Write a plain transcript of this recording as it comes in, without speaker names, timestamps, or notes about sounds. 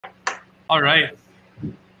All right.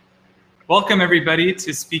 Welcome, everybody,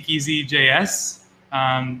 to Speakeasy JS.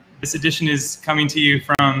 This edition is coming to you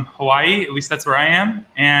from Hawaii, at least that's where I am.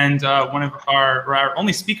 And one of our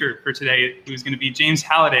only speaker for today, who's going to be James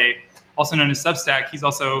Halliday, also known as Substack. He's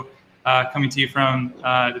also coming to you from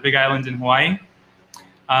the Big Island in Hawaii.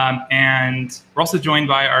 And we're also joined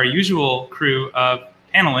by our usual crew of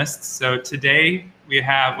panelists. So today we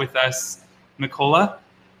have with us Nicola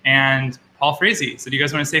and Paul Frazee. So do you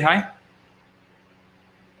guys want to say hi?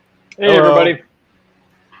 Hey, everybody.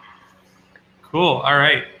 Cool. All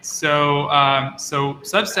right. So so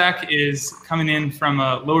Substack is coming in from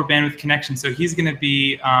a lower bandwidth connection, so he's going to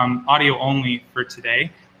be audio only for today.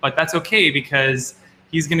 But that's okay because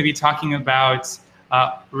he's going to be talking about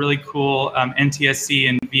really cool NTSC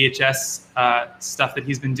and VHS stuff that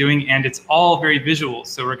he's been doing, and it's all very visual.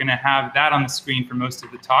 So we're going to have that on the screen for most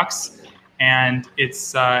of the talks, and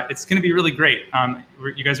it's going to be really great.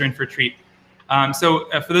 You guys are in for a treat. So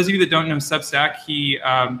for those of you that don't know Substack, he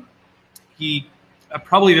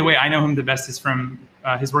probably the way I know him the best is from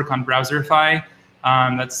his work on Browserify.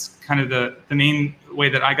 That's kind of the main way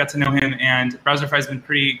that I got to know him, and Browserify has been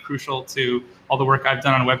pretty crucial to all the work I've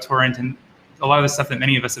done on WebTorrent and a lot of the stuff that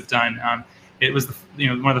many of us have done. It was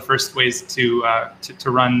one of the first ways to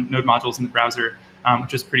run node modules in the browser,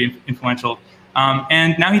 which was pretty influential.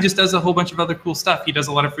 And now he just does a whole bunch of other cool stuff. He does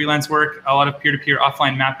a lot of freelance work, a lot of peer-to-peer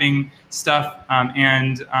offline mapping stuff,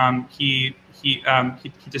 and he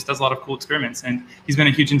just does a lot of cool experiments. And he's been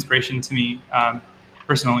a huge inspiration to me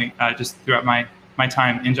personally, just throughout my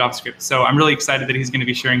time in JavaScript. So I'm really excited that he's going to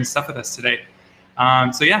be sharing his stuff with us today.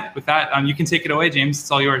 So yeah, with that, you can take it away, James.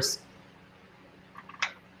 It's all yours.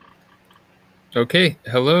 Okay,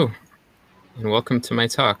 hello, and welcome to my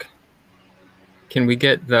talk. Can we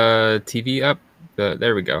get the TV up?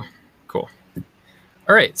 There we go. Cool.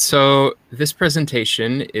 All right, so this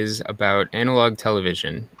presentation is about analog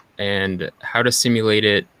television and how to simulate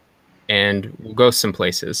it, and we'll go some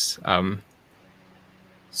places.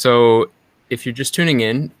 So if you're just tuning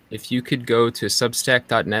in, if you could go to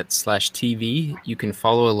substack.net/TV, you can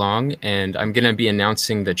follow along, and I'm going to be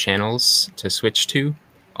announcing the channels to switch to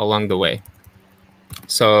along the way.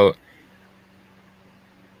 So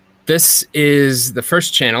this is the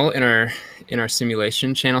first channel in our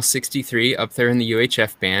simulation, channel 63, up there in the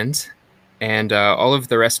UHF band, and all of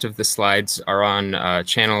the rest of the slides are on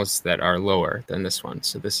channels that are lower than this one.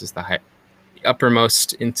 So this is the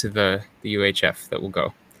uppermost into the UHF that will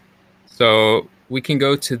go. So we can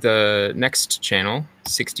go to the next channel,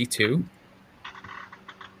 62,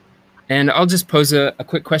 and I'll just pose a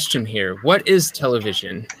quick question here. What is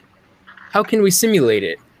television? How can we simulate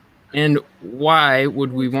it? And why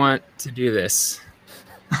would we want to do this?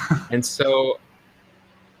 And so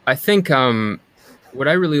I think what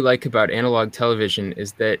I really like about analog television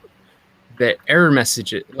is that the error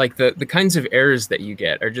messages, like the kinds of errors that you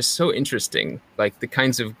get are just so interesting, like the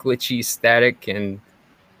kinds of glitchy static, and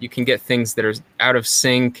you can get things that are out of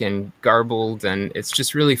sync and garbled, and it's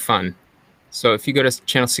just really fun. So if you go to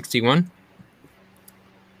channel 61,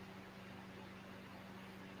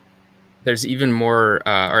 there's even more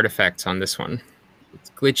artifacts on this one.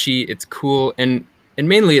 It's glitchy, it's cool, and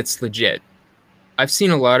mainly it's legit. I've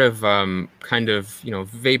seen a lot of kind of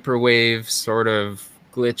vaporwave sort of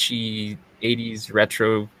glitchy 80s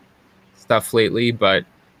retro stuff lately, but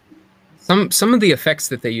some of the effects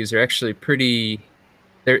that they use are actually pretty.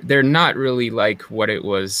 They're not really like what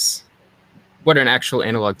an actual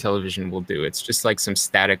analog television will do. It's just like some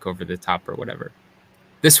static over the top or whatever.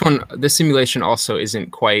 This simulation also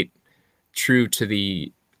isn't quite true to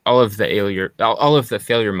all of the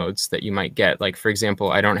failure modes that you might get. Like, for example,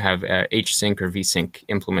 I don't have H-sync or V-sync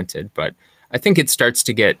implemented, but I think it starts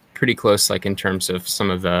to get pretty close, like in terms of some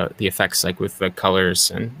of the effects, like with the colors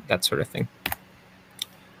and that sort of thing.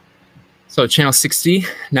 So channel 60,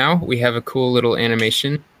 now we have a cool little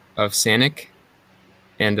animation of Sanic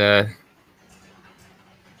and a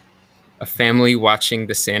family watching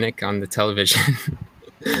the Sanic on the television.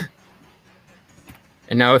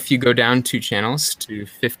 And now if you go down 2 channels to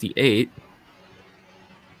 58,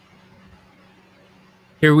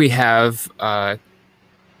 here we have a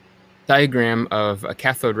diagram of a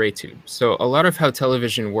cathode ray tube. So a lot of how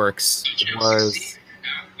television works was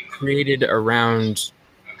created around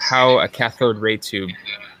how a cathode ray tube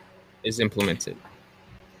is implemented.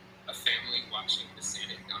 A family watching the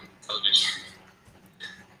Sanic on television.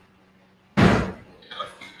 Now if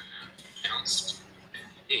you go down 2 channels to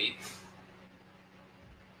 58,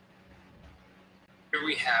 here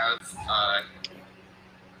we have a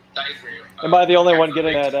diagram. Am I the only one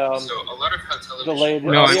getting that so a lot of how television delayed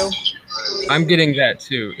audio? I'm getting that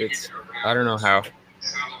too. I don't know how.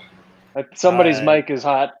 Somebody's mic is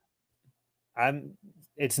hot.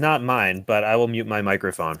 It's not mine, but I will mute my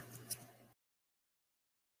microphone.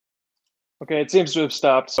 Okay, it seems to have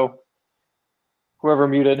stopped, so whoever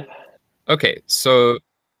muted. Okay, so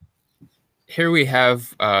here we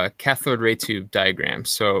have a cathode ray tube diagram.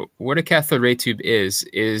 So what a cathode ray tube is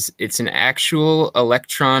it's an actual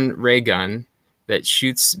electron ray gun that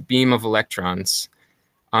shoots beam of electrons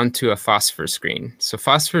onto a phosphor screen. So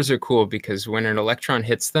phosphors are cool because when an electron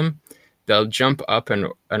hits them, they'll jump up an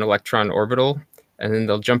electron orbital, and then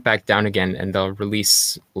they'll jump back down again, and they'll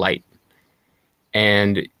release light.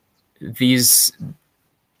 And this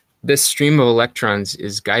stream of electrons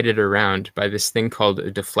is guided around by this thing called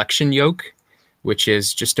a deflection yoke, which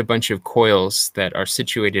is just a bunch of coils that are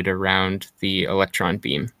situated around the electron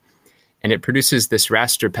beam. And it produces this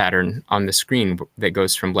raster pattern on the screen that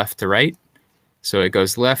goes from left to right. So it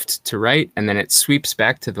goes left to right, and then it sweeps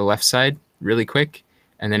back to the left side really quick,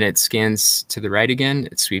 and then it scans to the right again,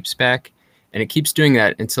 it sweeps back, and it keeps doing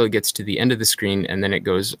that until it gets to the end of the screen, and then it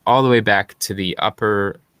goes all the way back to the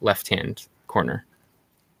upper left-hand corner.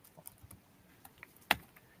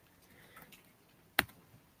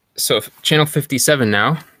 So channel 57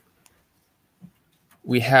 now,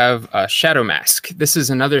 we have a shadow mask. This is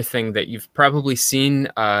another thing that you've probably seen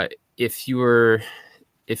if you're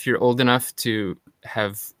old enough to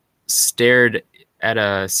have stared at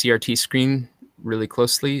a CRT screen really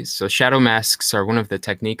closely. So shadow masks are one of the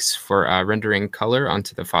techniques for rendering color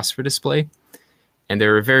onto the phosphor display, and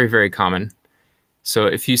they're very, very common. So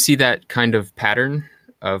if you see that kind of pattern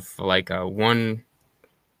of like a one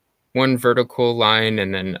vertical line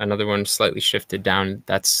and then another one slightly shifted down,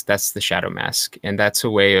 that's the shadow mask, and that's a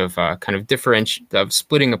way of kind of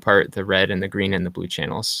splitting apart the red and the green and the blue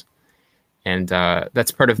channels, and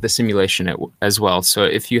that's part of the simulation as well. So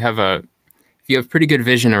if you have pretty good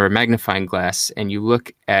vision or a magnifying glass and you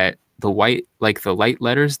look at the white, like the light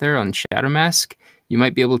letters there on shadow mask, you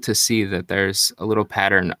might be able to see that there's a little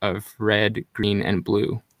pattern of red, green, and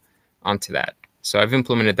blue onto that. So I've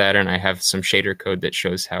implemented that, and I have some shader code that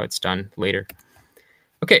shows how it's done later.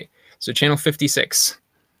 Okay, so channel 56.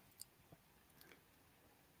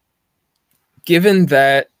 Given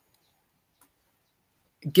that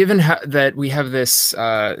we have this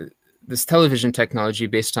this television technology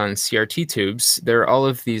based on CRT tubes, there are all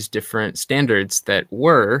of these different standards that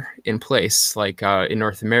were in place, like in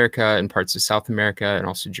North America and parts of South America, and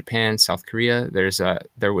also Japan, South Korea.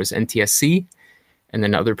 There was NTSC, and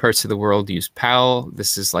then other parts of the world use PAL.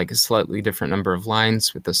 This is like a slightly different number of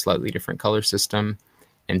lines with a slightly different color system.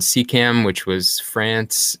 And CCAM, which was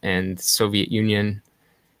France and Soviet Union.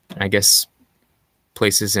 I guess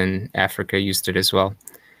places in Africa used it as well.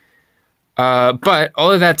 But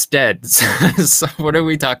all of that's dead. So what are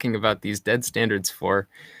we talking about these dead standards for?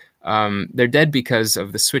 They're dead because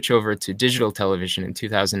of the switch over to digital television in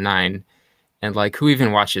 2009. And like, who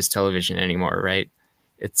even watches television anymore, right?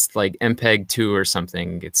 It's like MPEG 2 or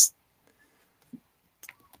something. It's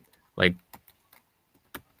like,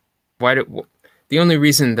 the only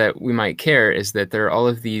reason that we might care is that there are all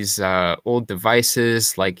of these old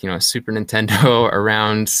devices like, Super Nintendo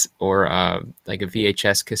around, or like a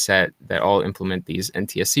VHS cassette that all implement these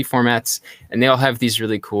NTSC formats, and they all have these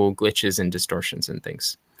really cool glitches and distortions and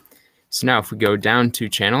things. So now if we go down 2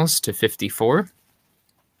 channels to 54,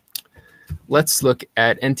 let's look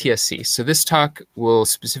at NTSC. So this talk will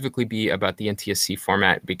specifically be about the NTSC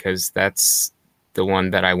format because that's the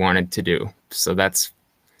one that I wanted to do. So that's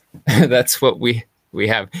what we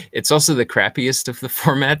have. It's also the crappiest of the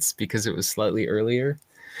formats because it was slightly earlier.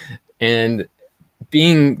 And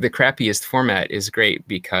being the crappiest format is great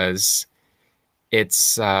because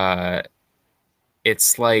it's like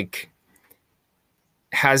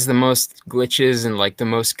has the most glitches and like the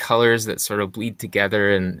most colors that sort of bleed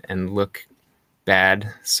together and look bad.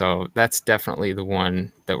 So that's definitely the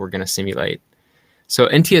one that we're going to simulate. So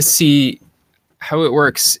NTSC, how it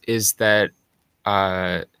works is that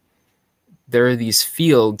there are these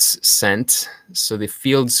fields sent. So the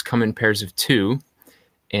fields come in pairs of 2,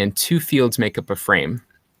 and 2 fields make up a frame.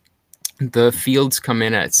 The fields come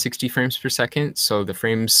in at 60 frames per second. So the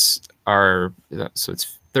frames are, so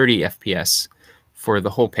it's 30 FPS for the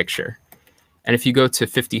whole picture. And if you go to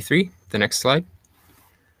 53, the next slide,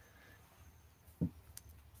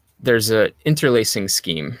 there's an interlacing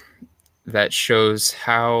scheme that shows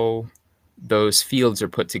how those fields are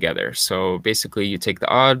put together. So basically you take the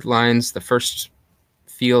odd lines, the first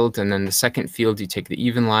field, and then the second field, you take the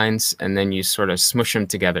even lines, and then you sort of smush them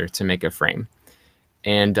together to make a frame.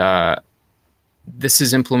 And this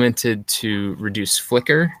is implemented to reduce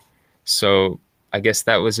flicker. So I guess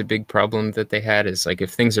that was a big problem that they had, is like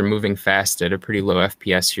if things are moving fast at a pretty low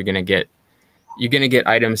FPS, you're gonna get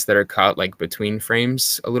items that are caught like between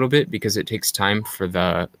frames a little bit, because it takes time for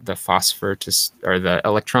the phosphor or the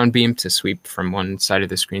electron beam to sweep from one side of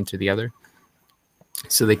the screen to the other.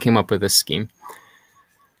 So they came up with this scheme.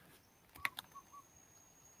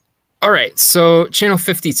 All right, so channel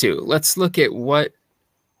 52. Let's look at what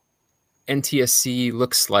NTSC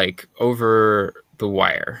looks like over the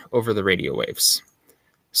wire, over the radio waves.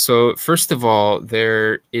 So first of all,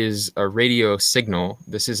 there is a radio signal.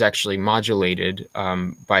 This is actually modulated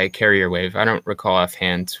by a carrier wave. I don't recall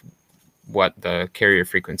offhand what the carrier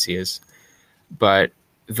frequency is, but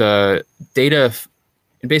the data,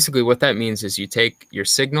 basically what that means is you take your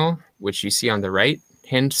signal, which you see on the right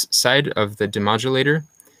hand side of the demodulator,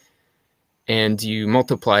 and you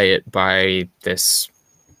multiply it by this,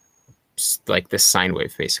 like this sine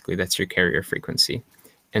wave, basically. That's your carrier frequency.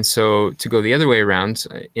 And so to go the other way around,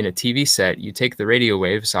 in a TV set, you take the radio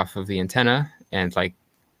waves off of the antenna, and like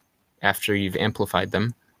after you've amplified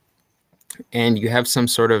them, and you have some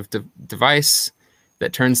sort of device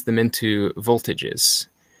that turns them into voltages.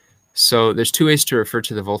 So there's two ways to refer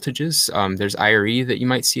to the voltages. There's IRE that you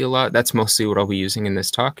might see a lot. That's mostly what I'll be using in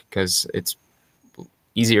this talk because it's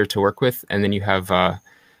easier to work with. And then you have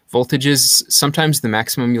voltages. Sometimes the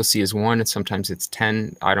maximum you'll see is 1, and sometimes it's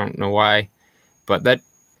 10. I don't know why, but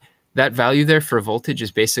that value there for voltage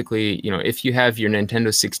is basically, you know, if you have your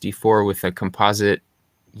Nintendo 64 with a composite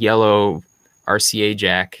yellow RCA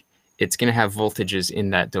jack, it's going to have voltages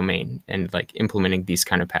in that domain and like implementing these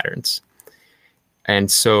kind of patterns. And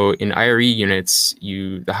so in IRE units,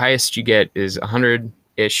 the highest you get is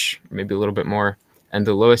 100-ish, maybe a little bit more. And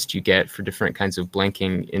the lowest you get for different kinds of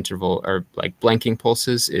blanking interval or like blanking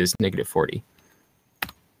pulses is -40.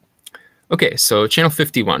 Okay, so channel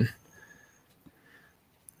 51.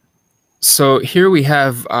 So here we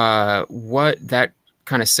have what that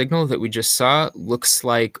kind of signal that we just saw looks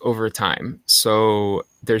like over time. So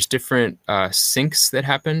there's different syncs that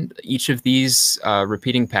happen. Each of these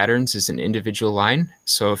repeating patterns is an individual line.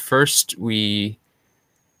 So first we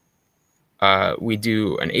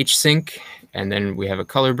do an H sync, and then we have a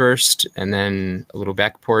color burst, and then a little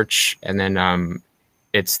back porch, and then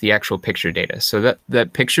it's the actual picture data. So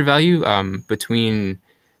that picture value between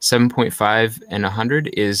 7.5 and 100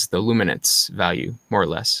 is the luminance value, more or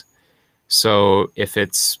less. So if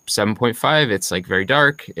it's 7.5, it's like very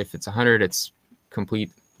dark. If it's 100, it's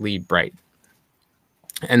completely bright.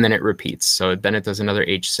 And then it repeats. So then it does another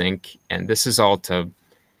H sync. And this is all to,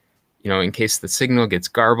 you know, in case the signal gets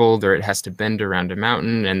garbled or it has to bend around a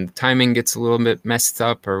mountain and the timing gets a little bit messed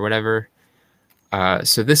up or whatever.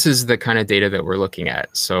 So this is the kind of data that we're looking at.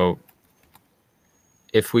 So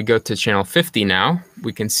if we go to channel 50 now,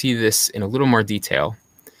 we can see this in a little more detail.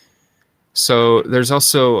 So there's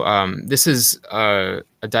also, this is a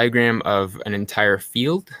diagram of an entire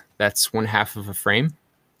field. That's 1/2 of a frame.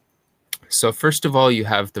 So first of all, you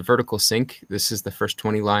have the vertical sync. This is the first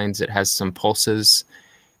 20 lines. It has some pulses.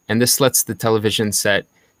 And this lets the television set,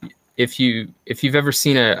 if you've ever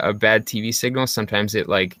seen a bad TV signal, sometimes it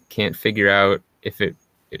like can't figure out if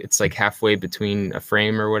it's like halfway between a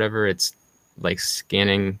frame or whatever. It's like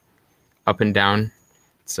scanning up and down.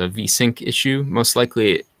 It's a V-sync issue. Most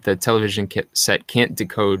likely the television set can't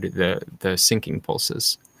decode the syncing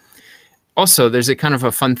pulses. Also, there's a kind of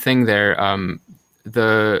a fun thing there.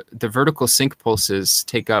 The vertical sync pulses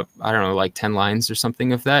take up, I don't know, like 10 lines or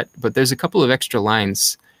something of that. But there's a couple of extra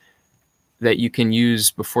lines that you can use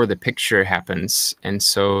before the picture happens. And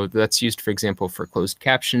so that's used, for example, for closed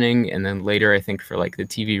captioning. And then later, I think, for like the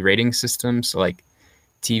TV rating system. So like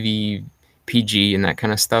TV PG and that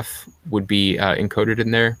kind of stuff would be encoded in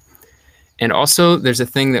there. And also, there's a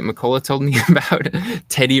thing that Makola told me about.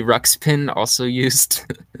 Teddy Ruxpin also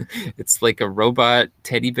used. It's like a robot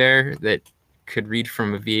teddy bear that could read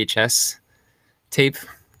from a VHS tape,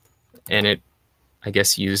 and it, I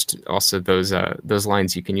guess, used also those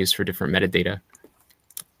lines you can use for different metadata.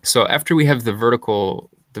 So after we have the vertical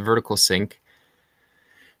sync,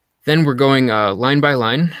 then we're going line by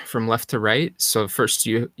line from left to right. So first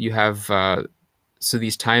you have so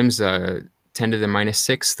these times 10 to the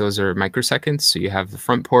 -6, those are microseconds. So you have the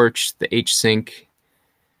front porch, the H sync,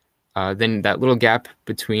 then that little gap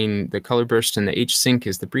between the color burst and the H sync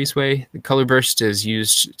is the breezeway. The color burst is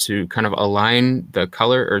used to kind of align the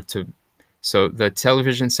color, or to, so the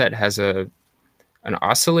television set has an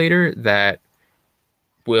oscillator that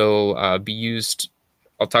will be used.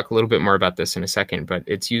 I'll talk a little bit more about this in a second, but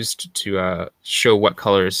it's used to show what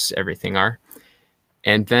colors everything are.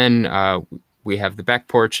 And then we have the back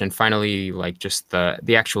porch, and finally, like just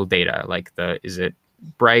the actual data, like is it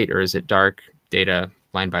bright or is it dark? data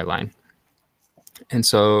line by line. And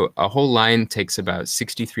so a whole line takes about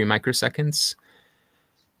 63 microseconds.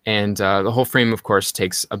 And the whole frame, of course,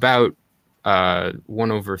 takes about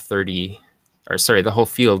 1/30, or sorry, the whole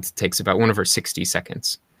field takes about 1/60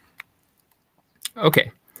 seconds.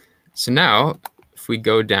 Okay, so now if we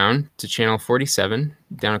go down to channel 47,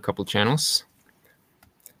 down a couple channels,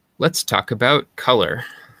 let's talk about color.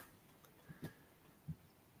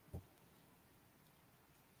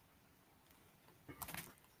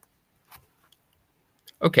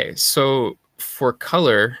 Okay, so for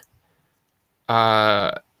color,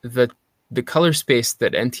 the color space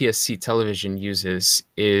that NTSC television uses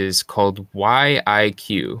is called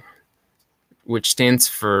YIQ, which stands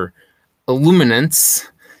for illuminance,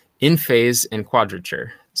 in phase, and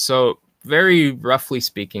quadrature. So very roughly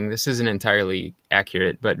speaking, this isn't entirely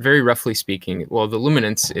accurate, but very roughly speaking, well, the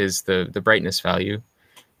luminance is the brightness value.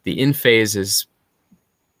 The in phase is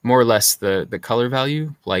more or less the color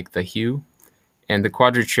value, like the hue, and the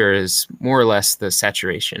quadrature is more or less the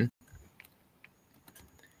saturation.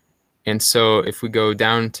 And so if we go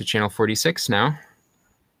down to channel 46 now,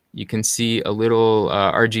 you can see a little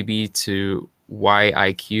RGB to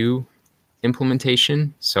YIQ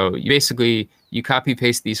implementation. So you basically, you copy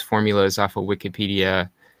paste these formulas off of Wikipedia.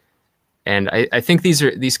 And I think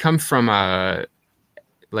these come from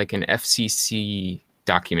like an FCC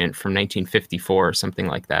document from 1954 or something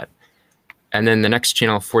like that. And then the next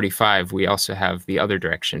channel 45, we also have the other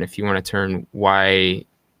direction. If you want to turn YIQ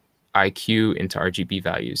into RGB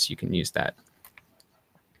values, you can use that.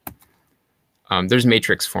 There's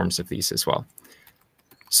matrix forms of these as well.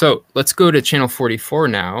 So let's go to channel 44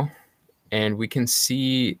 now, and we can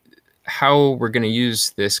see how we're going to use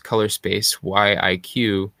this color space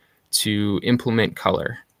YIQ to implement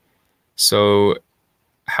color. So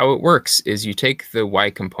how it works is you take the Y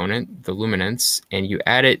component, the luminance, and you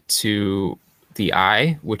add it to the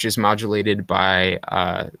I, which is modulated by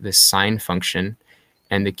this sine function,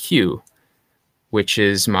 and the Q, which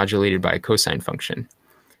is modulated by a cosine function.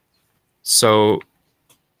 So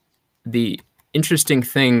the interesting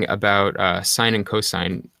thing about sine and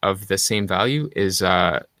cosine of the same value is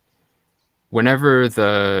whenever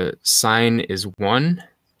the sine is 1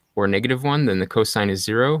 or -1, then the cosine is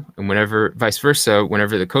 0. And whenever, vice versa,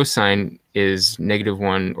 whenever the cosine is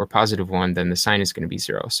 -1 or +1, then the sine is going to be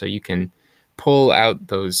 0. So you can pull out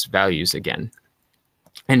those values again.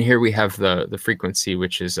 And here we have the frequency,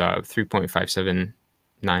 which is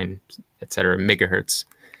 3.579, etc. megahertz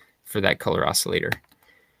for that color oscillator.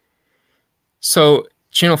 So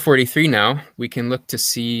channel 43 now, we can look to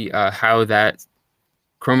see how that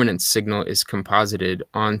chrominance signal is composited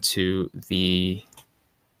onto the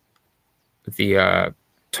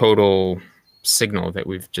total signal that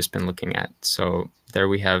we've just been looking at. So there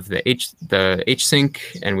we have the H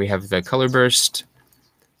sync, and we have the color burst,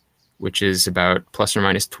 which is about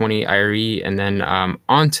 ±20 IRE, and then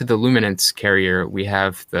onto the luminance carrier, we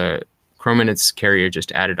have the chrominance carrier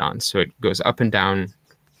just added on. So it goes up and down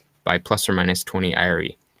by ±20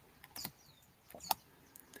 IRE.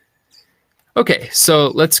 Okay, so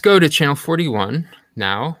let's go to channel 41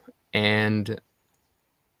 now. And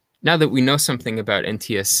now that we know something about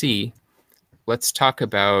NTSC, let's talk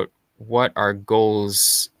about what our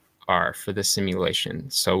goals are for the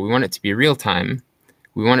simulation. So we want it to be real time.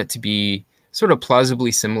 We want it to be sort of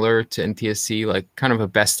plausibly similar to NTSC, like kind of a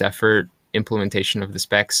best effort implementation of the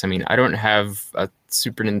specs. I mean, I don't have a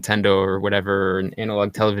Super Nintendo or whatever, or an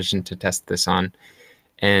analog television to test this on.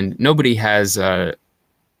 And nobody has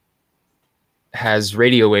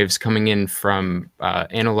radio waves coming in from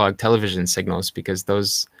analog television signals, because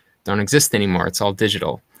those don't exist anymore. It's all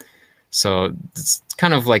digital. So it's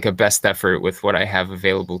kind of like a best effort with what I have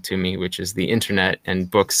available to me, which is the internet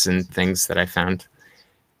and books and things that I found.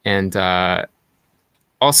 And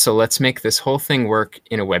also, let's make this whole thing work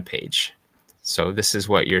in a web page. So this is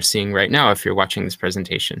what you're seeing right now if you're watching this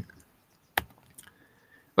presentation.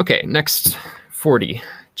 Okay, next 40,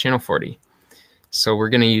 channel 40. So we're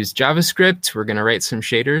going to use JavaScript. We're going to write some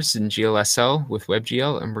shaders in GLSL with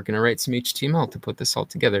WebGL, and we're going to write some HTML to put this all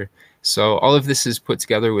together. So all of this is put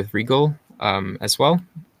together with Regal as well,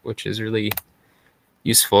 which is really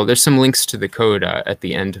useful. There's some links to the code at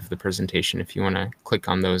the end of the presentation if you want to click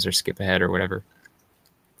on those or skip ahead or whatever.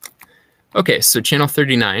 Okay, so channel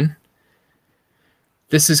 39.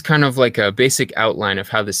 This is kind of like a basic outline of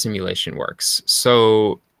how the simulation works.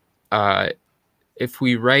 So if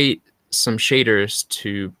we write some shaders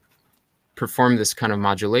to perform this kind of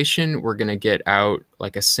modulation, we're going to get out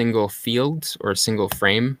like a single field or a single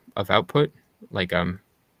frame of output, like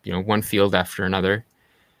one field after another.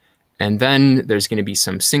 And then there's going to be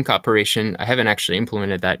some sync operation. I haven't actually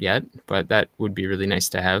implemented that yet, but that would be really nice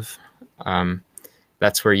to have.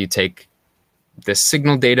 That's where you take this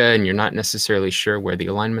signal data and you're not necessarily sure where the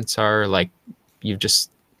alignments are. Like you've just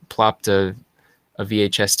plopped a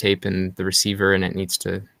VHS tape in the receiver and it needs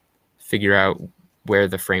to figure out where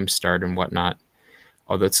the frames start and whatnot.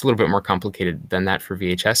 Although it's a little bit more complicated than that for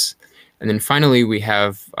VHS. And then finally, we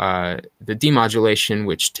have the demodulation,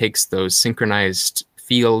 which takes those synchronized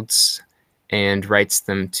fields and writes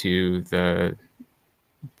them to the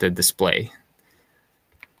display.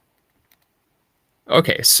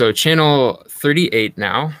 Okay, so channel 38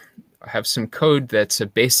 now. I have some code that's a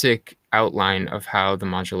basic outline of how the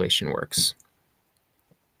modulation works.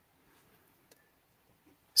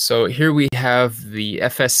 So here we have the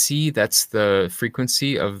FSC, that's the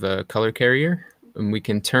frequency of the color carrier. And we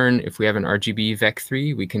can turn, if we have an RGB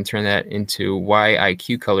VEC3, we can turn that into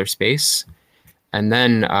YIQ color space. And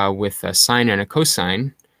then with a sine and a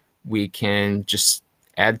cosine, we can just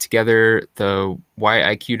add together the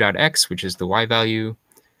YIQ.x, which is the Y value,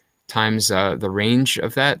 times the range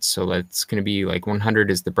of that. So that's going to be like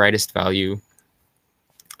 100 is the brightest value,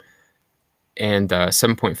 and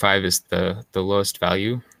 7.5 is the lowest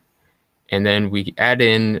value. And then we add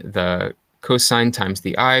in the cosine times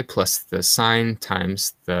the I plus the sine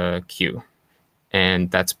times the Q.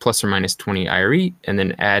 And that's plus or minus 20 IRE, and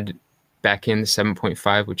then add back in the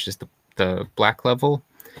 7.5, which is the black level.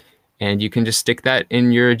 And you can just stick that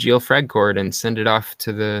in your GLFrag cord and send it off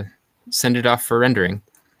for rendering.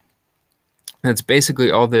 That's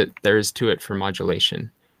basically all that there is to it for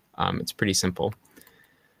modulation. It's pretty simple.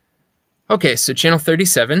 Okay, so channel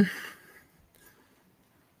 37.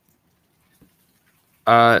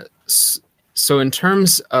 So in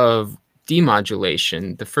terms of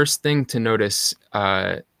demodulation, the first thing to notice,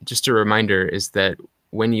 just a reminder, is that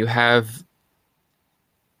when you have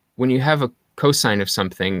a cosine of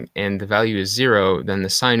something and the value is 0, then the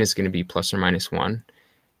sine is going to be plus or minus 1.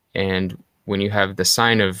 And when you have the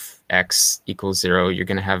sine of x equals 0, you're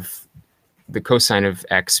going to have the cosine of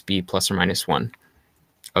x be plus or minus 1.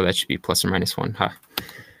 Oh, that should be plus or minus 1. Huh.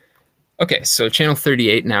 Okay, so channel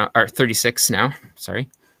 38 now, or 36 now, sorry.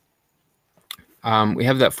 We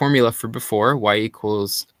have that formula for before, y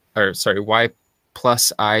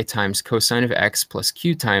plus I times cosine of x plus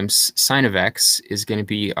q times sine of x is going to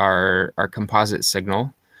be our composite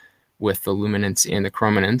signal with the luminance and the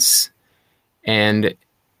chrominance. And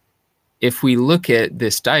if we look at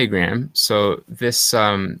this diagram, so the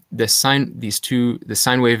sine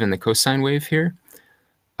wave and the cosine wave here,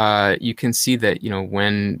 you can see that,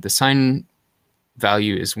 when the sine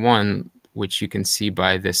value is 1, which you can see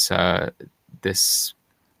by this this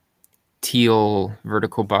teal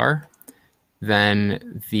vertical bar,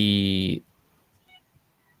 then the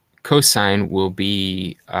cosine will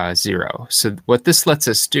be 0. So what this lets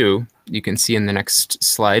us do, you can see in the next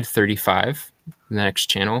slide, 35, the next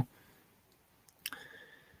channel,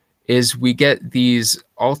 is we get these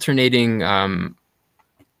alternating,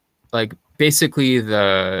 like basically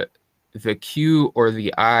the Q or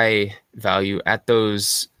the I value at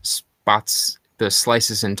those spots, the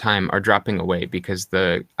slices in time, are dropping away because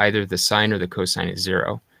either the sine or the cosine is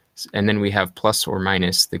 0. And then we have plus or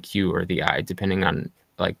minus the Q or the I, depending on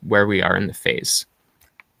like where we are in the phase.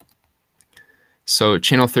 So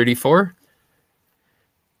channel 34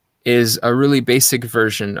 is a really basic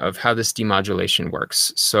version of how this demodulation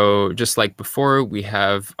works. So just like before, we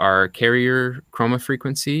have our carrier chroma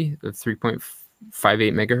frequency of 3.58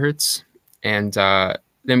 megahertz. And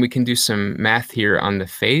then we can do some math here on the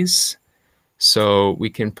phase. So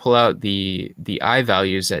we can pull out the I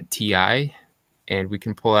values at TI, and we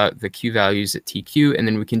can pull out the Q values at TQ, and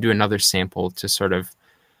then we can do another sample to sort of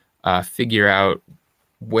figure out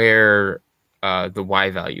where the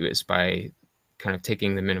Y value is by kind of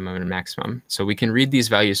taking the minimum and maximum. So we can read these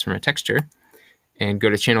values from a texture and go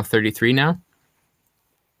to channel 33 now.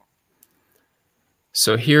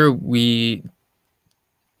 So here we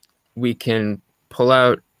can pull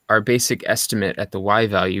out our basic estimate at the Y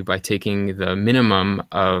value by taking the minimum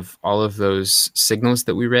of all of those signals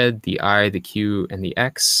that we read, the I, the Q, and the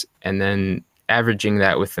X, and then averaging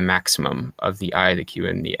that with the maximum of the I, the Q,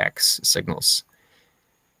 and the X signals.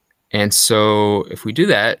 And so if we do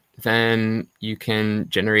that, then you can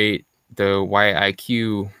generate the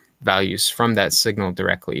YIQ values from that signal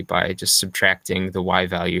directly by just subtracting the Y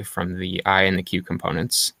value from the I and the Q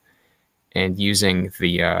components, and using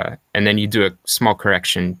the and then you do a small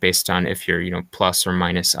correction based on if you're plus or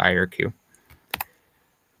minus I or Q.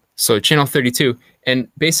 So channel 32, and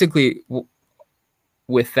basically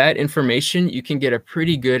with that information you can get a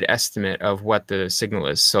pretty good estimate of what the signal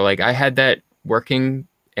is. So like I had that working,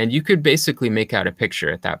 And you could basically make out a picture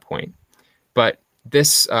at that point. But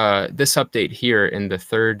this update here in the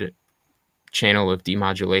third channel of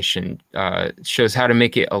demodulation shows how to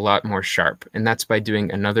make it a lot more sharp. And that's by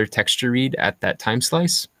doing another texture read at that time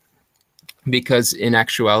slice. Because in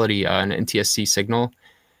actuality, an NTSC signal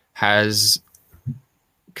has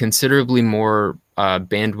considerably more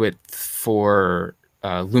bandwidth for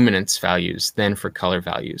luminance values than for color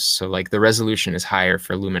values. So like the resolution is higher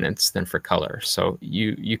for luminance than for color. So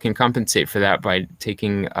you can compensate for that by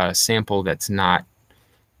taking a sample that's not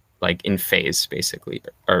like in phase, basically,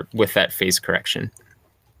 or with that phase correction.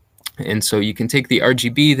 And so you can take the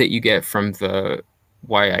RGB that you get from the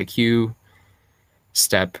YIQ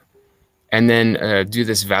step and then do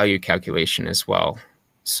this value calculation as well.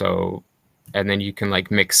 So, and then you can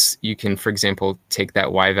like mix, you can, for example, take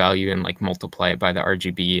that Y value and like multiply it by the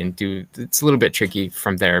RGB and do, it's a little bit tricky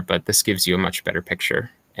from there, but this gives you a much better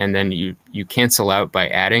picture. And then you cancel out by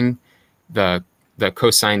adding the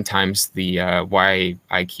cosine times the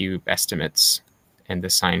YIQ estimates and the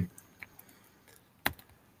sine.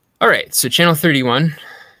 All right, so channel 31.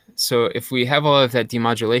 So if we have all of that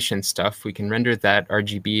demodulation stuff, we can render that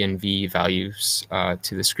RGB and V values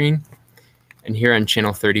to the screen. And here on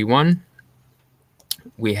channel 31,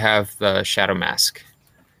 we have the shadow mask.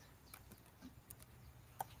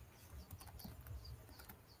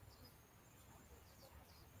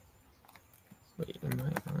 Wait, am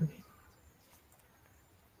I on?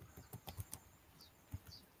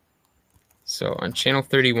 So on channel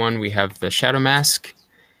 31, we have the shadow mask.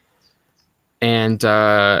 And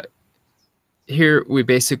here we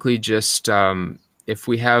basically just, if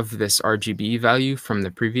we have this RGB value from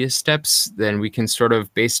the previous steps, then we can sort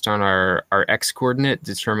of, based on our X coordinate,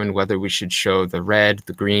 determine whether we should show the red,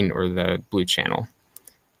 the green, or the blue channel.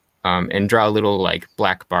 And draw little like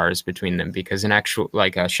black bars between them, because an actual,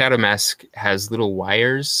 like a shadow mask has little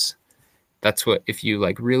wires. That's what, if you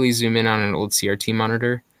like really zoom in on an old CRT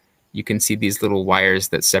monitor, you can see these little wires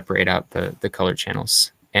that separate out the color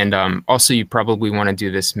channels. And also you probably want to do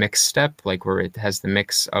this mix step, like where it has the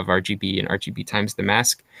mix of RGB and RGB times the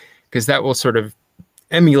mask, because that will sort of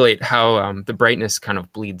emulate how the brightness kind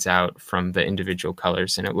of bleeds out from the individual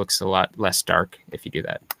colors, and it looks a lot less dark if you do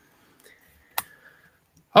that.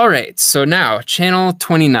 All right, so now channel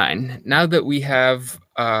 29. Now that we have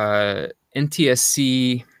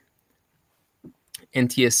NTSC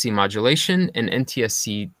modulation and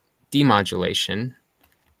NTSC demodulation,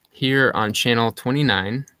 here on channel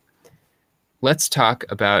 29, let's talk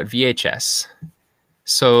about VHS.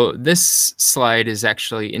 So this slide is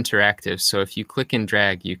actually interactive. So if you click and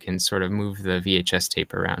drag, you can sort of move the VHS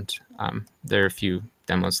tape around. There are a few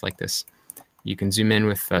demos like this. You can zoom in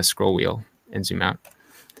with the scroll wheel and zoom out.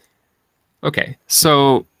 Okay,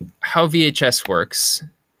 so how VHS works.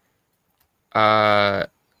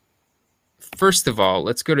 First of all,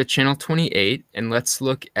 let's go to channel 28 and let's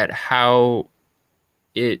look at how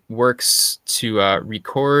it works to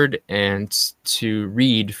record and to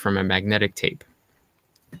read from a magnetic tape.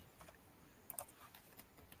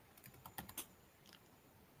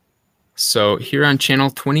 So here on channel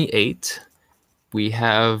 28, we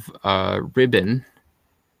have a ribbon.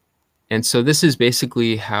 And so this is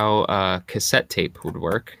basically how a cassette tape would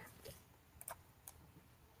work.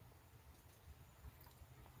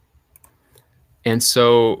 And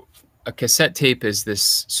so a cassette tape is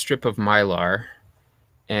this strip of mylar,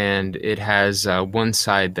 and it has one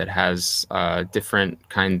side that has different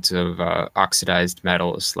kinds of oxidized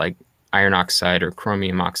metals like iron oxide or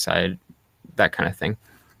chromium oxide, that kind of thing.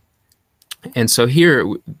 And so here,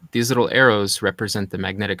 these little arrows represent the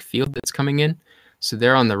magnetic field that's coming in. So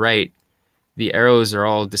there on the right, the arrows are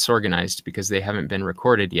all disorganized because they haven't been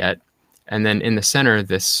recorded yet. And then in the center,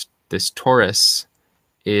 this torus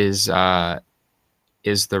is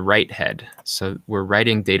the write head. So we're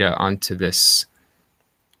writing data onto this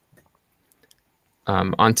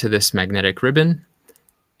magnetic ribbon,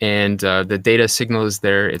 and the data signal is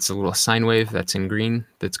there. It's a little sine wave that's in green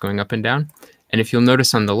that's going up and down. And if you'll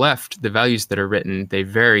notice on the left, the values that are written, they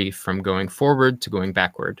vary from going forward to going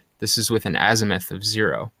backward. This is with an azimuth of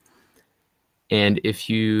 0. And if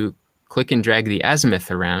you click and drag the azimuth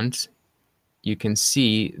around, you can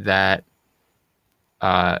see that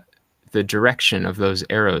the direction of those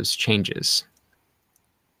arrows changes.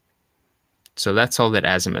 So that's all that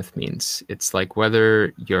azimuth means. It's like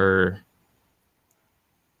whether your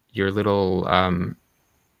little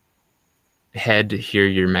head here,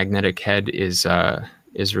 your magnetic head, is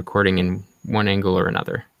recording in one angle or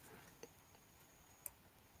another.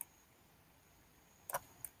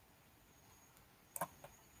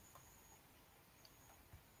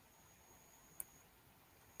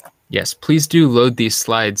 Yes, please do load these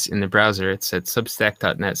slides in the browser. It's at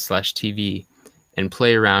substack.net/TV, and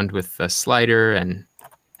play around with the slider and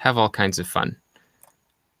have all kinds of fun.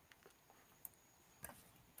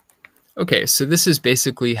 Okay, so this is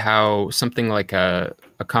basically how something like a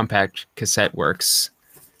compact cassette works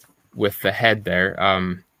with the head there.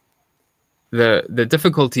 The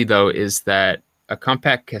difficulty, though, is that a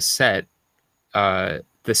compact cassette,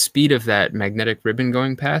 the speed of that magnetic ribbon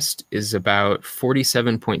going past is about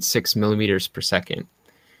 47.6 millimeters per second.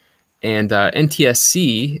 And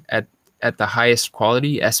NTSC at the highest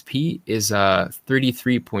quality, SP, is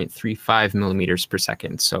 33.35 millimeters per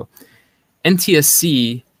second. So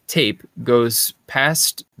NTSC tape goes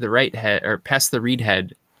past the write head or past the read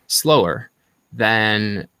head slower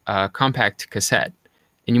than a compact cassette.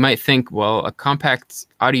 And you might think, well, a compact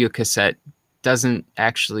audio cassette doesn't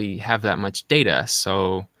actually have that much data,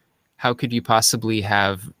 so how could you possibly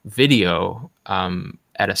have video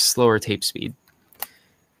at a slower tape speed?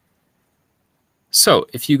 So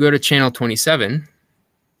if you go to channel 27,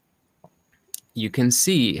 you can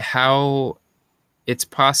see how it's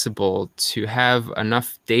possible to have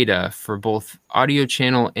enough data for both audio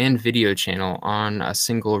channel and video channel on a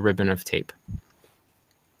single ribbon of tape.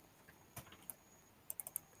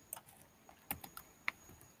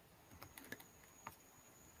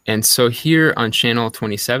 And so here on channel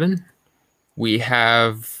 27, we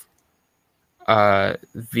have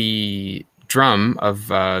the drum of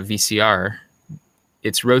VCR.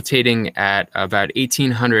 It's rotating at about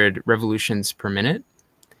 1,800 revolutions per minute.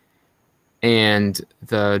 And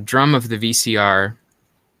the drum of the VCR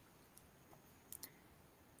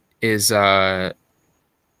is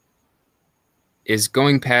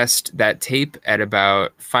going past that tape at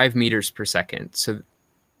about 5 meters per second. So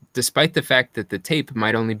despite the fact that the tape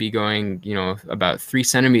might only be going, about 3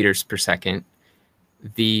 centimeters per second,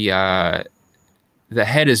 the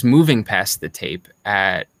head is moving past the tape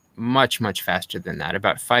at much, much faster than that,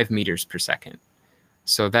 about 5 meters per second.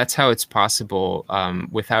 So that's how it's possible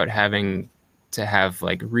without having to have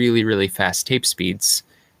like really, really fast tape speeds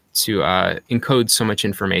to encode so much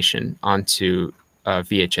information onto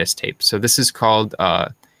VHS tape. So this is called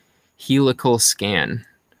a helical scan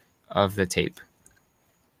of the tape.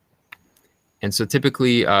 And so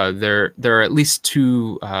typically there are at least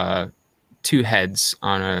two heads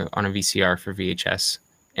on a VCR for VHS,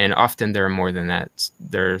 and often there are more than that.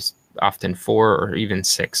 There's often 4 or even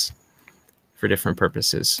 6 for different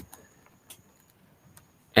purposes.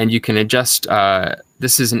 And you can adjust,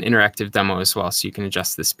 this is an interactive demo as well, so you can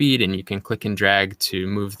adjust the speed and you can click and drag to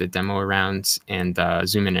move the demo around and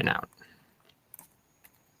zoom in and out.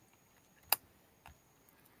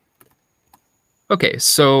 Okay,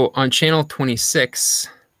 so on channel 26,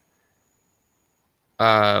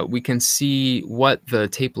 we can see what the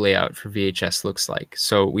tape layout for VHS looks like.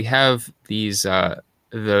 So we have these, the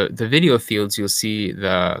video fields, you'll see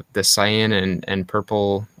the cyan and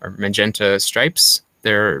purple or magenta stripes.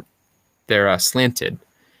 They're slanted.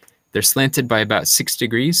 They're slanted by about 6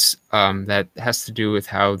 degrees. That has to do with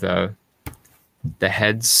how the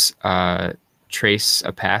heads trace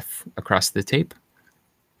a path across the tape.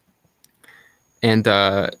 And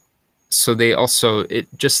so they also,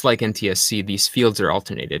 just like NTSC, these fields are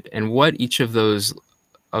alternated. And what each of those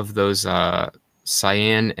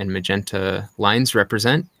cyan and magenta lines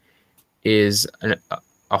represent is a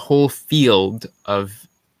whole field of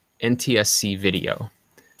NTSC video.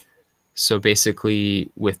 So basically,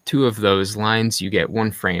 with 2 of those lines, you get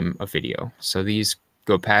 1 frame of video. So these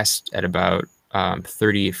go past at about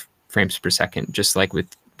 30 frames per second, just like with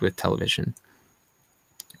television.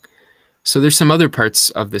 So there's some other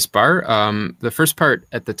parts of this bar. The first part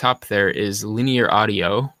at the top there is linear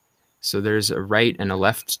audio. So there's a right and a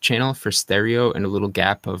left channel for stereo and a little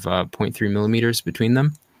gap of 0.3 millimeters between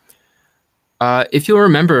them. If you'll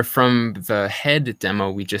remember from the head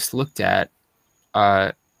demo we just looked at,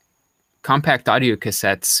 compact audio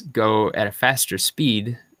cassettes go at a faster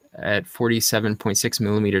speed at 47.6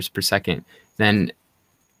 millimeters per second than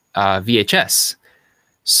VHS.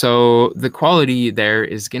 So the quality there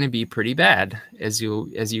is going to be pretty bad, as you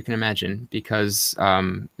can imagine, because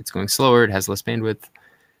it's going slower, it has less bandwidth,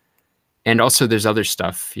 and also there's other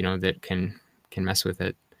stuff that can mess with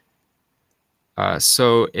it.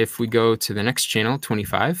 So if we go to the next channel,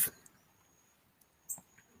 25.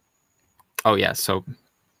 Oh yeah, so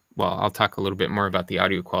well, I'll talk a little bit more about the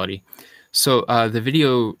audio quality. So the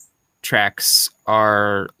video tracks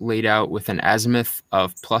are laid out with an azimuth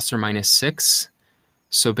of ±6.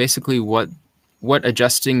 So basically what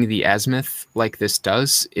adjusting the azimuth like this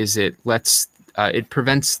does is it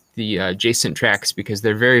prevents the adjacent tracks, because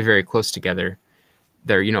they're very, very close together,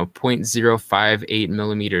 they're 0.058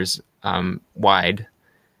 millimeters wide,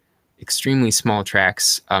 extremely small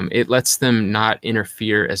tracks. It lets them not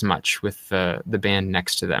interfere as much with the band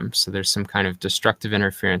next to them. So there's some kind of destructive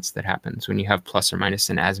interference that happens when you have plus or minus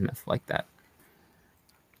an azimuth like that.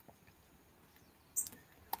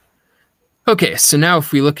 Okay, so now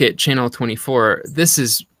if we look at channel 24, this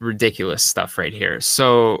is ridiculous stuff right here.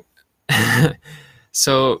 So,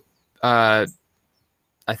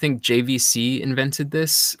 I think JVC invented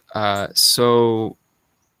this. So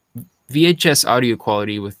VHS audio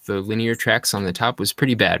quality with the linear tracks on the top was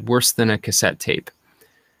pretty bad, worse than a cassette tape.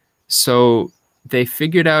 So they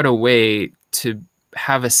figured out a way to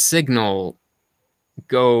have a signal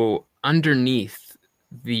go underneath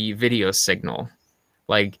the video signal,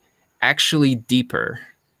 like actually deeper.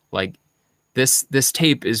 Like this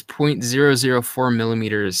tape is 0.004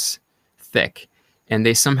 millimeters thick, and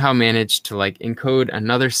they somehow managed to like encode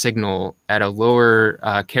another signal at a lower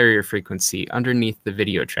carrier frequency underneath the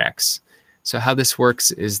video tracks. So how this works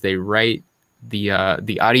is they write the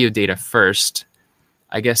audio data first,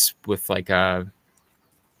 I guess with like a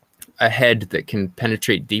head that can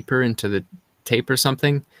penetrate deeper into the tape or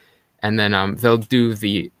something, and then they'll do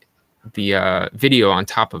the video on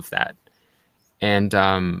top of that. And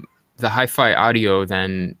the hi-fi audio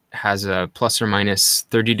then has a plus or minus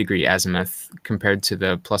 30-degree azimuth compared to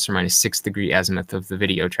the plus or minus 6-degree azimuth of the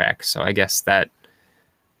video track. So I guess that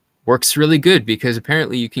works really good because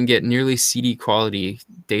apparently you can get nearly CD quality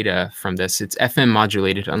data from this. It's FM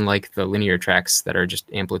modulated, unlike the linear tracks that are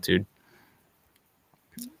just amplitude.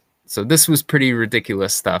 So this was pretty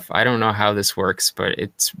ridiculous stuff. I don't know how this works, but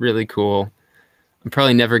it's really cool. I'm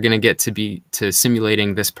probably never going to get to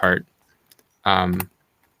simulating this part.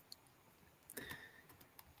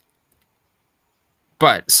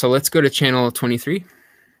 But so let's go to channel 23.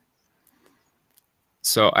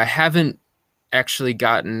 So I haven't actually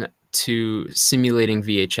gotten to simulating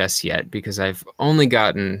VHS yet because I've only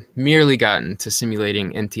merely gotten to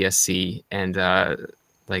simulating NTSC and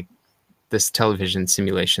like this television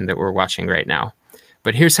simulation that we're watching right now.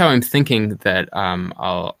 But here's how I'm thinking that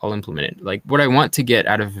I'll implement it. Like what I want to get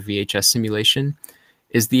out of a VHS simulation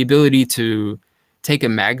is the ability to take a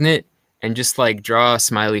magnet and just like draw a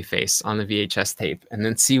smiley face on the VHS tape and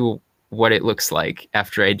then see what it looks like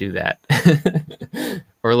after I do that.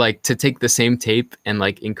 Or like to take the same tape and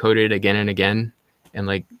like encode it again and again and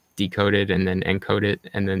like decode it and then encode it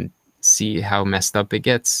and then see how messed up it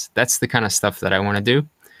gets. That's the kind of stuff that I want to do.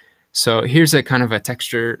 So here's a kind of a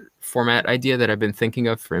texture format idea that I've been thinking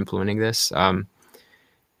of for implementing this.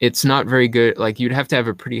 It's not very good. Like you'd have to have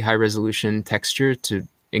a pretty high resolution texture to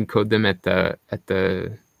encode them at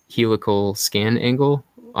the helical scan angle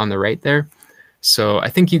on the right there. So I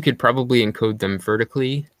think you could probably encode them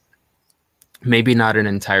vertically, maybe not an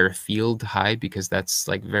entire field high because that's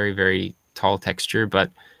like very, very tall texture,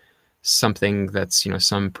 but something that's,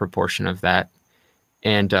 some proportion of that.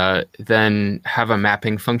 And then have a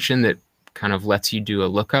mapping function that kind of lets you do a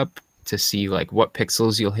lookup to see like what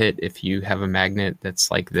pixels you'll hit if you have a magnet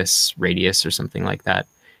that's like this radius or something like that.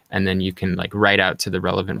 And then you can like write out to the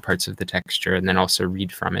relevant parts of the texture and then also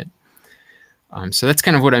read from it. So that's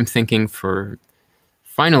kind of what I'm thinking for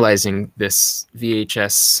finalizing this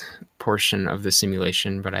VHS portion of the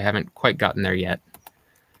simulation, but I haven't quite gotten there yet.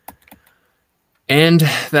 And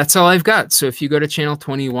that's all I've got. So if you go to channel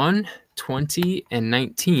 21, 20, and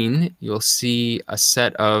 19, you'll see a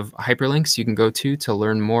set of hyperlinks you can go to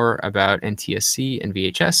learn more about NTSC and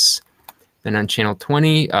VHS. Then on channel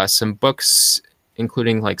 20, some books,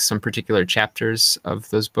 including like some particular chapters of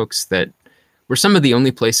those books that were some of the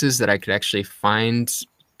only places that I could actually find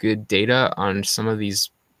good data on some of these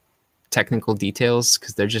technical details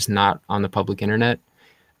because they're just not on the public internet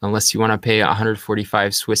unless you want to pay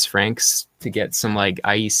 145 Swiss francs to get some like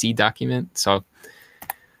IEC document. So,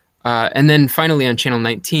 and then finally on channel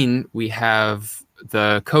 19, we have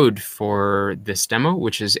the code for this demo,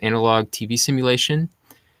 which is analog TV simulation,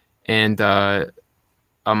 and a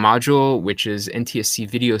module, which is NTSC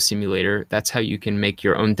video simulator. That's how you can make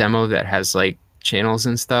your own demo that has like channels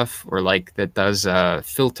and stuff, or like that does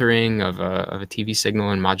filtering of a TV signal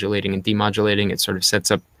and modulating and demodulating. It sort of sets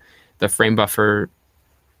up the frame buffer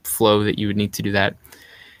flow that you would need to do that.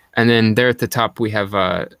 And then there at the top, we have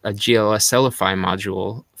a GLSLify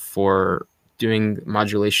module for doing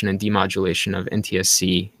modulation and demodulation of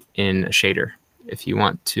NTSC in a shader, if you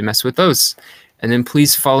want to mess with those. And then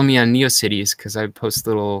please follow me on NeoCities, because I post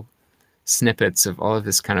little snippets of all of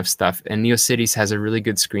this kind of stuff. And NeoCities has a really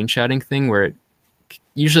good screenshotting thing where it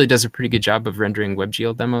usually does a pretty good job of rendering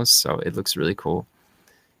WebGL demos, so it looks really cool.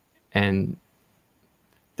 And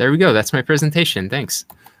there we go. That's my presentation. Thanks.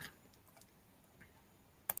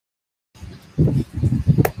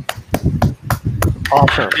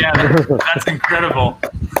 Awesome. Yeah, that's incredible.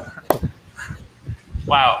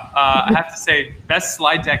 Wow. I have to say, best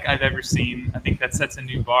slide deck I've ever seen. I think that sets a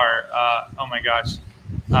new bar. Oh my gosh.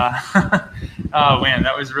 Oh man,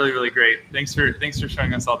 that was really, really great. Thanks for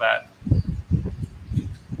showing us all that.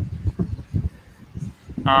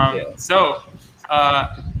 So,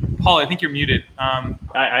 Paul, I think you're muted.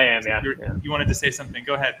 I am, yeah. You wanted to say something.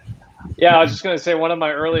 Go ahead. Yeah, I was just going to say one of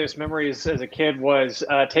my earliest memories as a kid was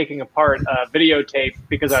taking apart videotape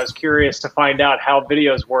because I was curious to find out how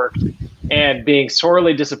videos worked and being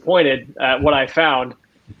sorely disappointed at what I found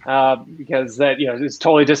because that, it's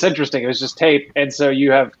totally disinteresting. It was just tape. And so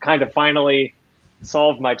you have kind of finally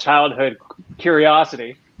solved my childhood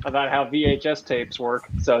curiosity about how VHS tapes work.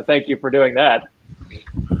 So thank you for doing that.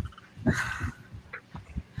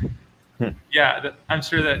 Yeah, I'm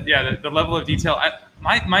sure that, the level of detail.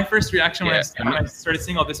 My first reaction when I started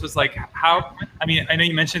seeing all this was like, I know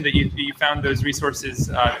you mentioned that you found those resources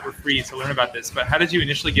that were free to learn about this, but how did you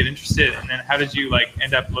initially get interested? And then how did you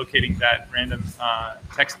end up locating that random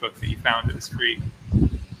textbook that you found that was free?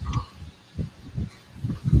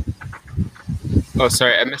 Oh,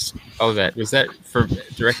 sorry, I missed all of that. Was that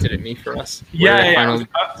directed at me for us? Yeah.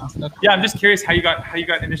 I'm just curious how you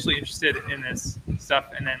got initially interested in this stuff,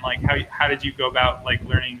 and then how did you go about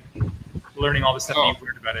learning all the stuff that you've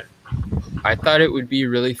learned about it? I thought it would be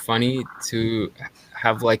really funny to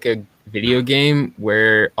have a video game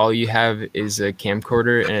where all you have is a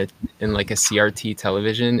camcorder and a CRT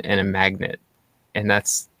television and a magnet, and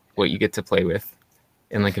that's what you get to play with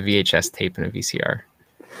in a VHS tape and a VCR.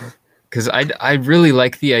 Because I really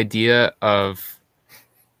like the idea of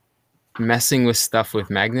messing with stuff with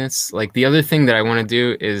magnets. The other thing that I want to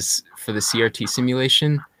do is for the CRT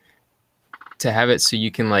simulation to have it so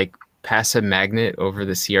you can pass a magnet over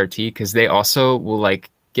the CRT, because they also will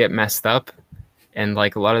get messed up, and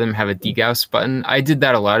a lot of them have a degauss button. I did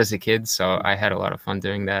that a lot as a kid, so I had a lot of fun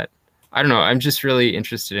doing that. I don't know. I'm just really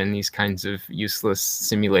interested in these kinds of useless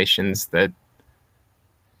simulations that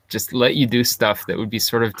just let you do stuff that would be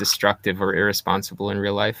sort of destructive or irresponsible in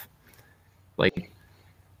real life. Like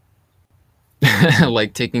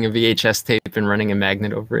taking a VHS tape and running a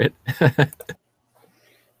magnet over it. I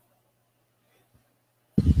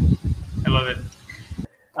love it.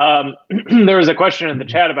 There was a question in the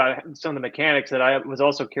chat about some of the mechanics that I was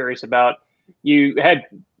also curious about. You had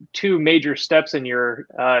two major steps in your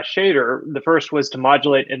shader. The first was to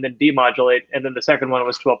modulate and then demodulate, and then the second one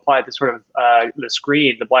was to apply the sort of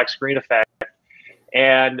the black screen effect.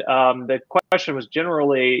 And the question was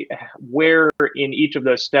generally, where in each of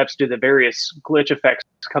those steps do the various glitch effects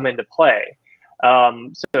come into play?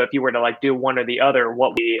 So if you were to do one or the other,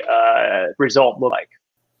 what would the result look like?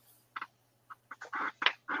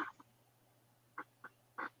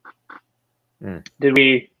 Did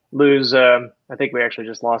we lose? I think we actually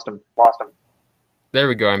just lost him. There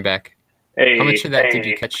we go. I'm back. Hey, how much of that did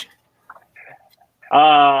you catch?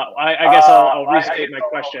 I guess I'll restate my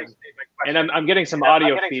question. And I'm getting some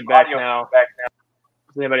audio feedback now.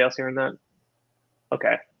 Is anybody else hearing that?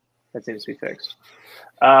 Okay, that seems to be fixed.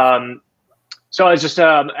 So I was just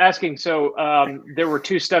asking. So there were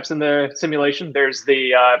two steps in the simulation. There's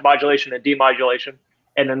the modulation and demodulation,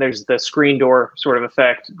 and then there's the screen door sort of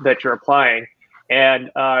effect that you're applying. And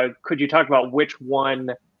could you talk about which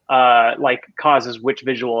one causes which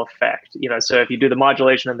visual effect? So if you do the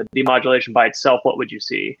modulation and the demodulation by itself, what would you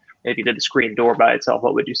see? If you did the screen door by itself,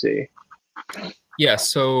 what would you see? Yeah,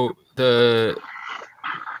 so the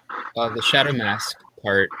shadow mask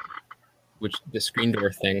part, which the screen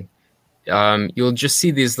door thing, you'll just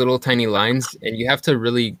see these little tiny lines, and you have to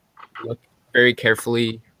really look very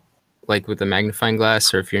carefully, with a magnifying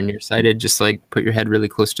glass, or if you're nearsighted, just put your head really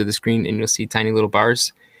close to the screen and you'll see tiny little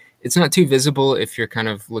bars. It's not too visible if you're kind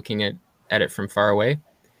of looking at it from far away.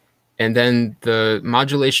 And then the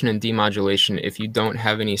modulation and demodulation, if you don't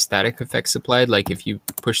have any static effects applied, if you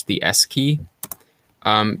push the S key,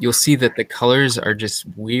 you'll see that the colors are just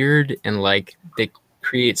weird, and they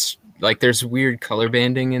create there's weird color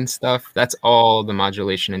banding and stuff. That's all the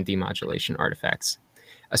modulation and demodulation artifacts.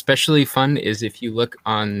 Especially fun is if you look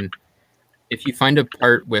if you find a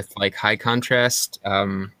part with high contrast,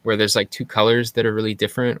 where there's two colors that are really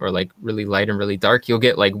different, or really light and really dark, you'll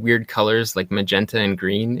get weird colors like magenta and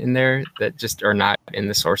green in there that just are not in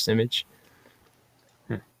the source image.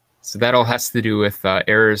 So that all has to do with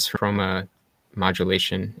errors from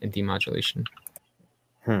modulation and demodulation.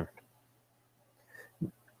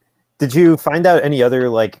 Did you find out any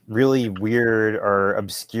other really weird or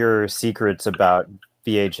obscure secrets about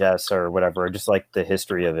VHS or whatever, or just the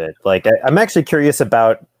history of it? I'm actually curious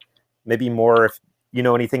about maybe more you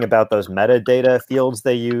know anything about those metadata fields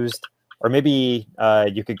they used? Or maybe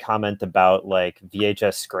you could comment about like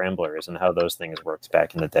VHS scramblers and how those things worked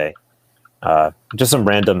back in the day. Just some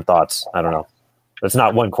random thoughts. I don't know. That's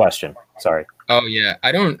not one question. Sorry. Oh yeah,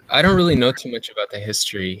 I don't really know too much about the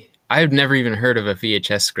history. I've never even heard of a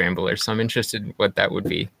VHS scrambler, so I'm interested in what that would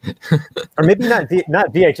be. Or maybe not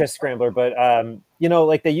VHS scrambler, but you know,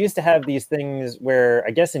 like they used to have these things where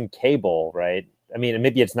I guess in cable, right? I mean,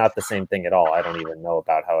 maybe it's not the same thing at all. I don't even know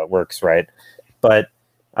about how it works, right? But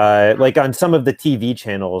like on some of the TV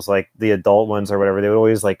channels, like the adult ones or whatever, they would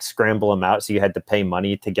always like scramble them out, so you had to pay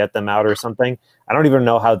money to get them out or something. I don't even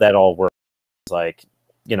know how that all works. Like,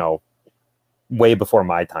 you know, way before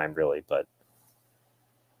my time, really. But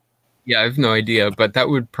yeah, I have no idea. But that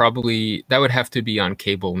would have to be on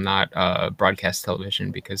cable, not broadcast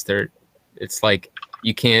television, because it's like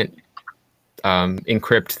you can't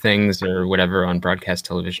encrypt things or whatever on broadcast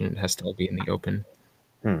television. It has to all be in the open.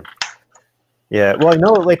 Yeah, well, I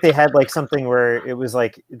know like they had like something where it was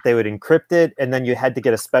like they would encrypt it, and then you had to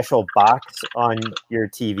get a special box on your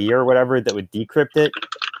TV or whatever that would decrypt it,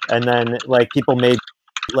 and then like people made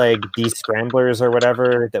like descramblers or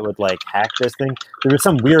whatever that would like hack this thing. There was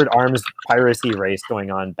some weird arms piracy race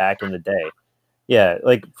going on back in the day. Yeah,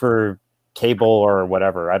 like for cable or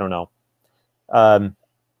whatever. I don't know.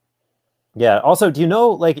 Yeah. Also, do you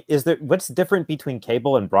know like what's different between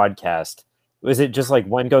cable and broadcast? Is it just like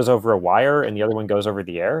one goes over a wire and the other one goes over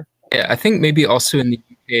the air? Yeah, I think maybe also in the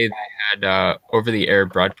UK they had over-the-air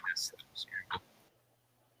broadcasts.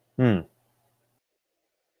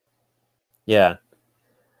 Yeah.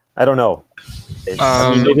 I don't know.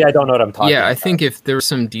 I mean, maybe I don't know what I'm talking about. Yeah, I think if there was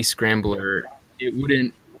some descrambler, it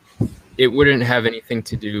wouldn't have anything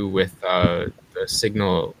to do with the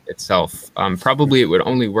signal itself. Probably it would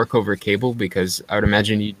only work over cable, because I would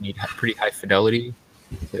imagine you'd need pretty high fidelity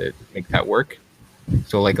to make that work.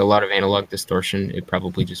 So like a lot of analog distortion, it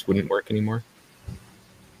probably just wouldn't work anymore.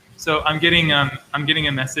 So I'm getting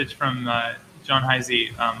a message from John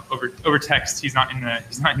Heisey over text. He's not in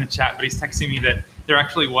the chat, but he's texting me that there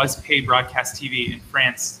actually was paid broadcast TV in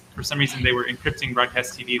France. For some reason, they were encrypting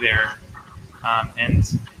broadcast TV there,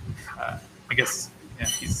 and I guess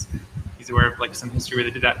he's aware of like some history where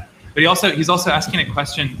they did that. But he's also asking a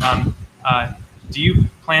question. Do you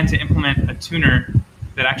plan to implement a tuner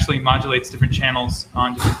that actually modulates different channels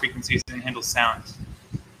on different frequencies and handles sound?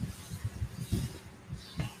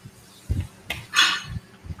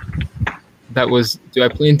 That was, do I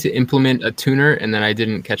plan to implement a tuner? And then I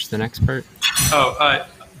didn't catch the next part. Oh,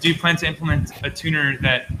 do you plan to implement a tuner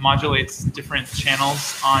that modulates different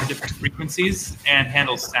channels on different frequencies and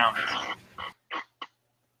handles sound?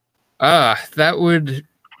 That would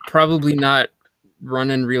probably not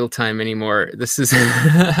run in real time anymore. This is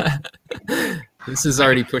this is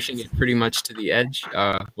already pushing it pretty much to the edge,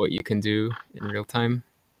 what you can do in real time.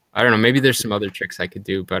 I don't know, maybe there's some other tricks I could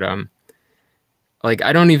do, but like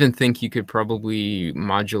I don't even think you could probably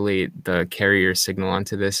modulate the carrier signal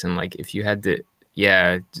onto this. And like if you had to,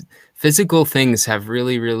 yeah, physical things have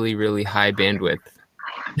really, really, really high bandwidth.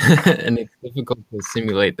 And it's difficult to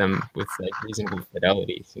simulate them with like reasonable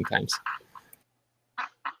fidelity sometimes.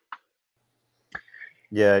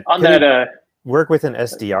 Yeah. On that, work with an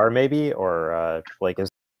SDR maybe, or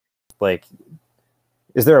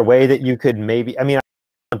is there a way that you could maybe? I mean, I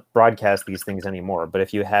don't broadcast these things anymore, but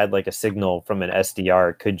if you had like a signal from an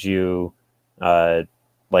SDR, could you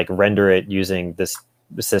like render it using this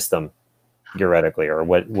system theoretically, or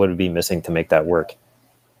what would be missing to make that work?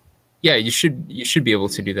 Yeah, you should be able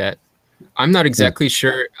to do that. I'm not exactly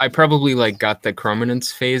sure. I probably like got the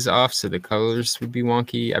chrominance phase off, so the colors would be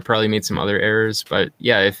wonky. I probably made some other errors, but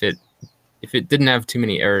yeah, if it didn't have too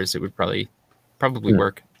many errors, it would probably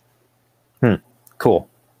work. Cool.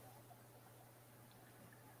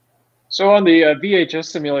 So on the VHS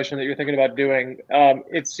simulation that you're thinking about doing,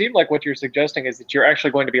 it seemed like what you're suggesting is that you're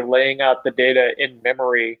actually going to be laying out the data in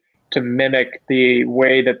memory to mimic the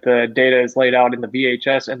way that the data is laid out in the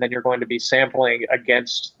VHS, and then you're going to be sampling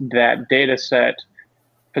against that data set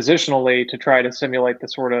positionally to try to simulate the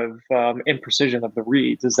sort of imprecision of the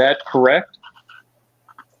reads. Is that correct?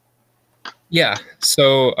 Yeah.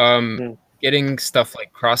 So getting stuff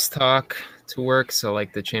like crosstalk to work, so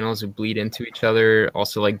like the channels would bleed into each other.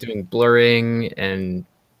 Also like doing blurring and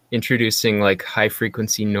introducing like high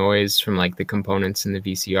frequency noise from like the components in the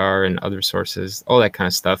VCR and other sources, all that kind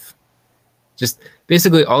of stuff. Just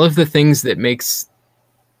basically all of the things that makes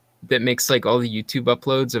like all the YouTube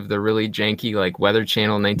uploads of the really janky like Weather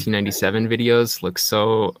Channel 1997 videos look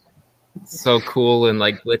so cool and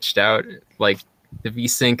like glitched out. Like the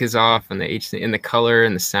V-Sync is off and the color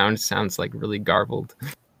and the sound sounds like really garbled.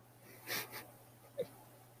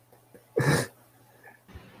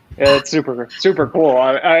 Yeah, it's super cool.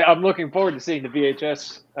 I'm looking forward to seeing the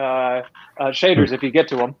VHS shaders if you get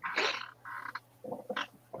to them.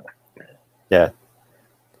 Yeah.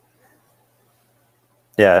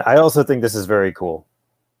 Yeah, I also think this is very cool.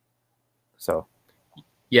 So.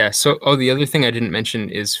 Yeah. So, the other thing I didn't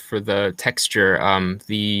mention is for the texture,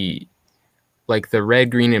 the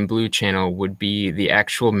red, green, and blue channel would be the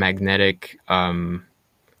actual magnetic,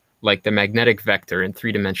 like the magnetic vector in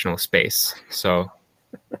 3-dimensional space. So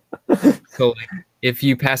like, if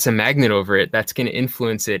you pass a magnet over it, that's going to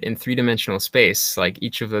influence it in 3-dimensional space. Like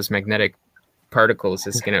each of those magnetic particles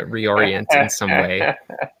is going to reorient in some way,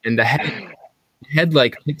 and the head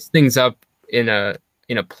like picks things up in a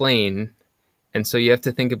plane, and so you have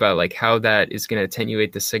to think about like how that is going to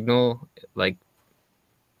attenuate the signal, like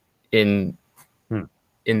in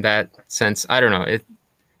that sense. I don't know. It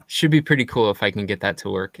should be pretty cool if I can get that to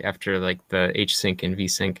work after like the H-sync and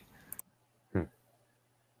V-sync.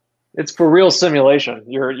 It's for real simulation.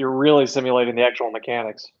 You're really simulating the actual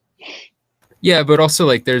mechanics. Yeah, but also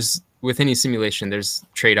like with any simulation, there's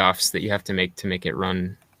trade-offs that you have to make it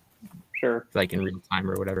run, sure, like in real time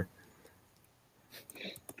or whatever.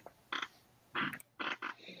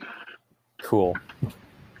 Cool.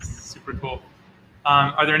 Super cool.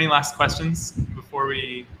 Are there any last questions before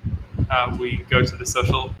we go to the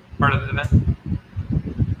social part of the event?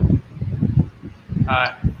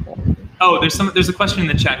 There's a question in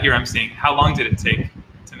the chat here I'm seeing. How long did it take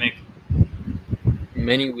to make?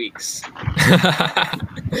 Many weeks.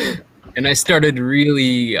 And I started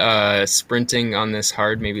really sprinting on this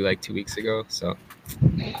hard maybe like 2 weeks ago. So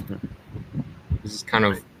this is kind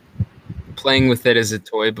of playing with it as a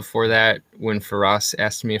toy before that when Faraz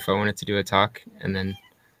asked me if I wanted to do a talk. And then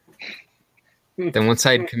once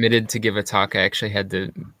I had committed to give a talk, I actually had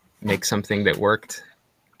to make something that worked.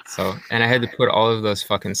 So, and I had to put all of those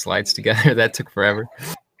fucking slides together. That took forever.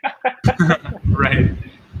 Right.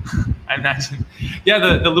 I imagine. Yeah,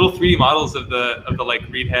 the little 3D models of the like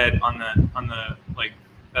read head on the like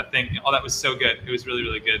that thing. All that was so good. It was really,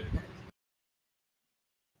 really good.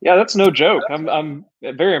 Yeah, that's no joke. I'm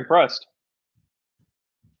very impressed.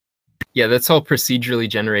 Yeah, that's all procedurally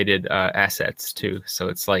generated assets too. So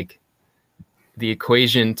it's like the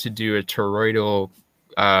equation to do a toroidal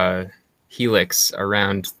helix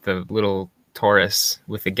around the little torus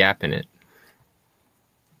with a gap in it.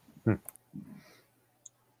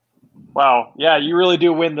 Wow. Yeah, you really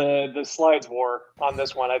do win the slides war on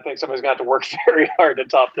this one. I think somebody's got to work very hard to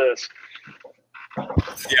top this.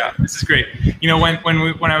 Yeah, this is great. You know,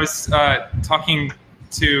 when I was talking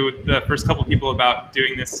to the first couple people about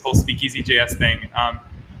doing this whole Speakeasy JS thing,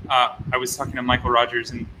 I was talking to Michael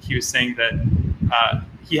Rogers, and he was saying that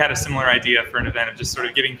he had a similar idea for an event of just sort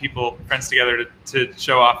of getting friends together to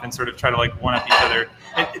show off and sort of try to like one-up each other.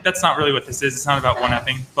 That's not really what this is. It's not about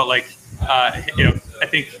one-upping, but like, you know, I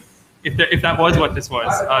think if that was what this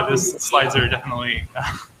was, those slides are definitely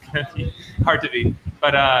gonna be hard to beat.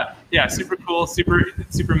 But yeah, super cool, super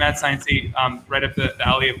mad sciencey, right up the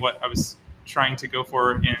alley of what I was trying to go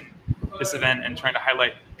for in this event, and trying to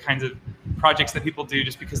highlight kinds of projects that people do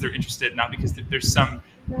just because they're interested, not because there's some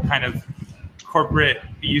kind of corporate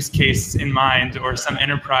use case in mind or some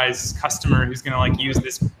enterprise customer who's going to like use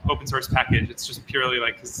this open source package. It's just purely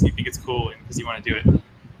like because you think it's cool and because you want to do it.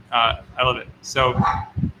 I love it. So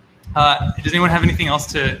does anyone have anything else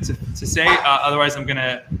to say? Otherwise, I'm going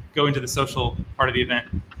to go into the social part of the event.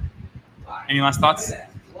 Any last thoughts?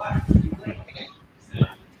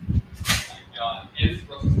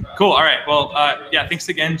 Cool. All right. Well, yeah, thanks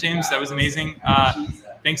again, James. That was amazing.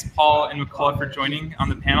 Thanks, Paul and McCullough, for joining on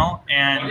the panel. And